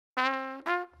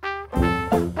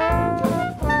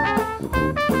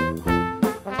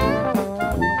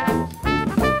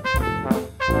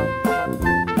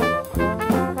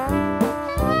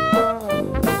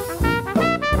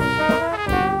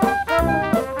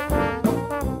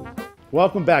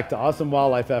Welcome back to Awesome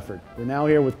Wildlife Effort. We're now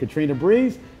here with Katrina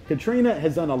Brees. Katrina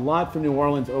has done a lot for New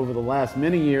Orleans over the last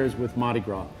many years with Mardi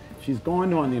Gras. She's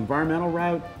gone on the environmental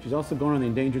route. She's also gone on the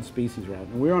endangered species route.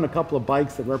 And we're on a couple of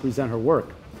bikes that represent her work.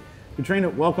 Katrina,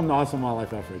 welcome to Awesome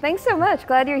Wildlife Effort. Thanks so much,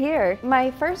 glad you're here.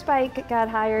 My first bike got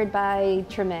hired by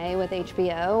Treme with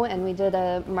HBO, and we did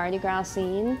a Mardi Gras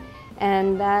scene.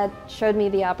 And that showed me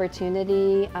the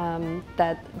opportunity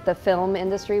that the film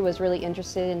industry was really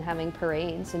interested in having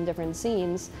parades and different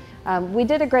scenes. We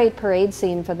did a great parade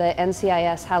scene for the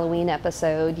NCIS Halloween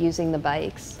episode using the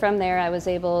bikes. From there I was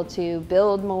able to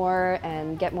build more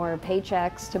and get more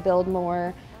paychecks to build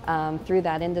more through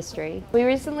that industry. We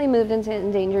recently moved into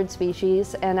endangered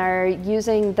species and are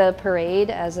using the parade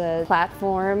as a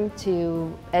platform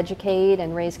to educate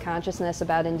and raise consciousness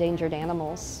about endangered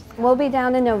animals. We'll be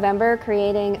down in November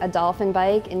creating a dolphin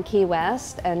bike in Key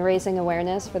West and raising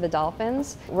awareness for the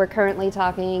dolphins. We're currently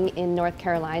talking in North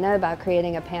Carolina about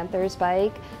creating a Panthers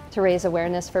bike to raise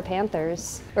awareness for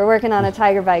panthers. We're working on a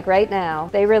tiger bike right now.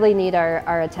 They really need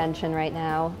our attention right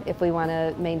now if we want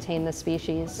to maintain the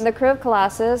species. The crew of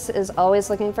Colossus is always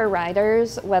looking for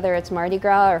riders, whether it's Mardi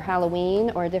Gras or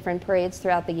Halloween or different parades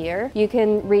throughout the year. You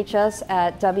can reach us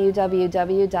at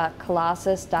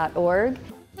www.colossus.org.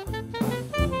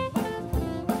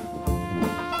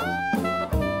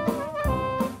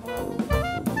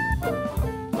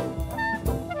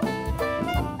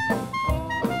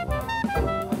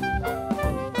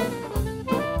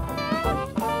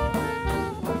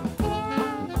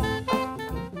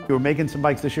 You were making some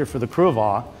bikes this year for the Crew of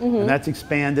Awe, and that's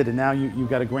expanded, and now you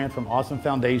got a grant from Awesome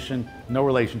Foundation. No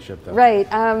relationship though. Right,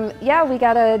 yeah, we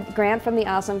got a grant from the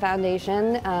Awesome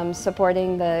Foundation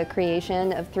supporting the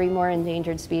creation of 3 more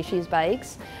endangered species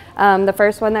bikes. The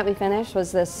first one that we finished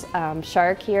was this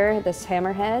shark here, this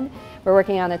hammerhead. We're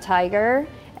working on a tiger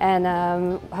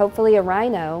and hopefully a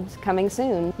rhino coming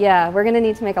soon. Yeah, we're gonna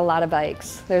need to make a lot of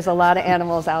bikes. There's a lot of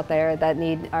animals out there that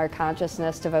need our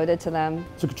consciousness devoted to them.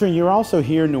 So Katrina, you're also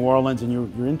here in New Orleans and you're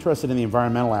interested in the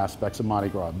environmental aspects of Mardi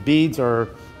Gras. Beads are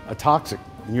toxic,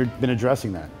 and you've been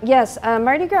addressing that. Yes,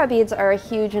 Mardi Gras beads are a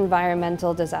huge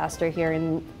environmental disaster here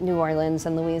in New Orleans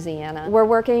and Louisiana. We're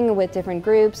working with different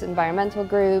groups, environmental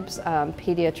groups,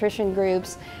 pediatrician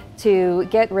groups, to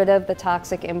get rid of the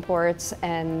toxic imports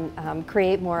and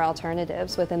create more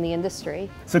alternatives within the industry.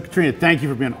 So Katrina, thank you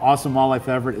for being an awesome wildlife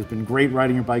effort. It's been great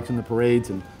riding your bikes in the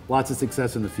parades and lots of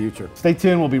success in the future. Stay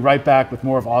tuned, we'll be right back with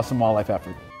more of Awesome Wildlife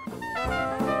Effort.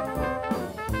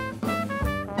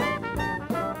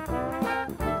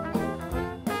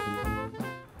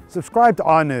 Subscribe to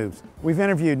Awe News. We've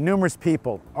interviewed numerous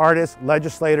people, artists,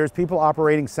 legislators, people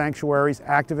operating sanctuaries,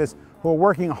 activists who are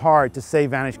working hard to save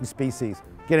vanishing species.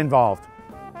 Get involved.